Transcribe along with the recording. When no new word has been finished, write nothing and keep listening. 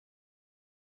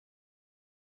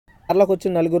కేరళకు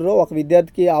వచ్చిన నలుగురిలో ఒక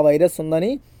విద్యార్థికి ఆ వైరస్ ఉందని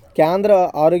కేంద్ర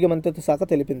ఆరోగ్య మంత్రిత్వ శాఖ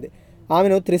తెలిపింది.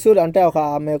 ఆమెను త్రిశూర్ అంటే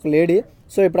ఆమె ఒక లేడీ.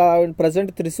 సో ఇప్పుడు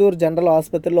ప్రజెంట్ త్రిశూర్ జనరల్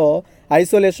ఆసుపత్రిలో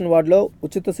ఐసోలేషన్ వార్డులో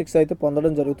ఉచిత చికిత్స అయితే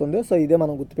పొందడం జరుగుతుంది. సో ఇదే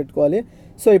మనం గుర్తుపెట్టుకోవాలి.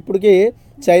 సో ఇప్పటికి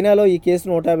చైనాలో ఈ కేసు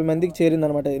 150 మందికి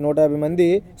చేరిందనమాట.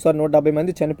 170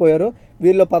 మంది చనిపోయారు.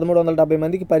 వీళ్ళు 1370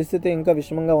 మందికి పరిస్థితి ఇంకా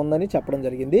విషమంగా ఉందని చెప్పడం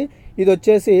జరిగింది. ఇది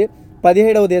వచ్చేసి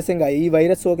 17వ దేశంగా, ఈ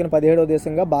వైరస్ సోకిన 17వ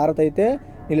దేశంగా భారత్ అయితే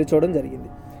నిలుచోవడం జరిగింది.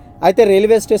 అయితే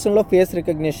రైల్వే స్టేషన్లో face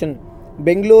recognition.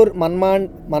 Bengaluru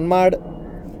Manmad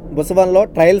బుసవన్లో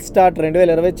trial start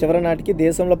 2020 చివరి నాటికి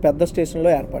దేశంలో పెద్ద స్టేషన్లో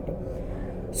ఏర్పాటు.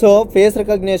 సో ఫేస్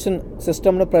రికగ్నిషన్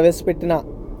సిస్టమ్ను ప్రవేశపెట్టిన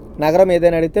నగరం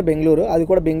ఏదైనా అడిగితే బెంగళూరు. అది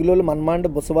కూడా బెంగళూరు మన్మాడ్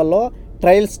బుసవల్లో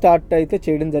ట్రయల్ స్టార్ట్ అయితే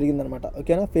చేయడం జరిగిందనమాట.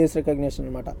 ఓకేనా, ఫేస్ రికగ్నిషన్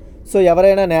అనమాట. సో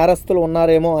ఎవరైనా నేరస్తులు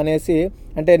ఉన్నారేమో అనేసి,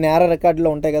 అంటే నేర రికార్డులో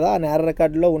ఉంటాయి కదా, ఆ నేర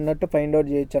రికార్డులో ఉన్నట్టు ఫైండ్ అవుట్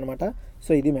చేయొచ్చు అనమాట.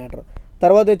 సో ఇది మ్యాటర్.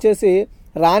 తర్వాత వచ్చేసి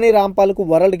రాణి రాంపాల్కు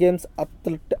వరల్డ్ గేమ్స్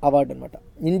అథ్లెట్ అవార్డు అనమాట.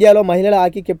 ఇండియాలో మహిళల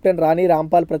హాకీ కెప్టెన్ రాణి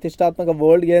రాంపాల్ ప్రతిష్టాత్మక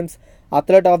world games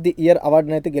athlete of the year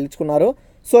అవార్డును అయితే గెలుచుకున్నారు.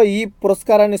 సో ఈ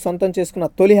పురస్కారాన్ని సొంతం చేసుకున్న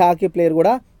తొలి హాకీ ప్లేయర్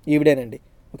కూడా ఈవిడేనండి.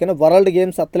 ఓకేనా, వరల్డ్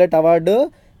గేమ్స్ అథ్లెట్ అవార్డు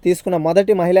తీసుకున్న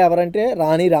మొదటి మహిళ ఎవరంటే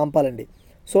రాణి రాంపాల్ అండి.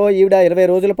 సో ఈవిడ 20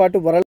 రోజుల పాటు వరల్డ్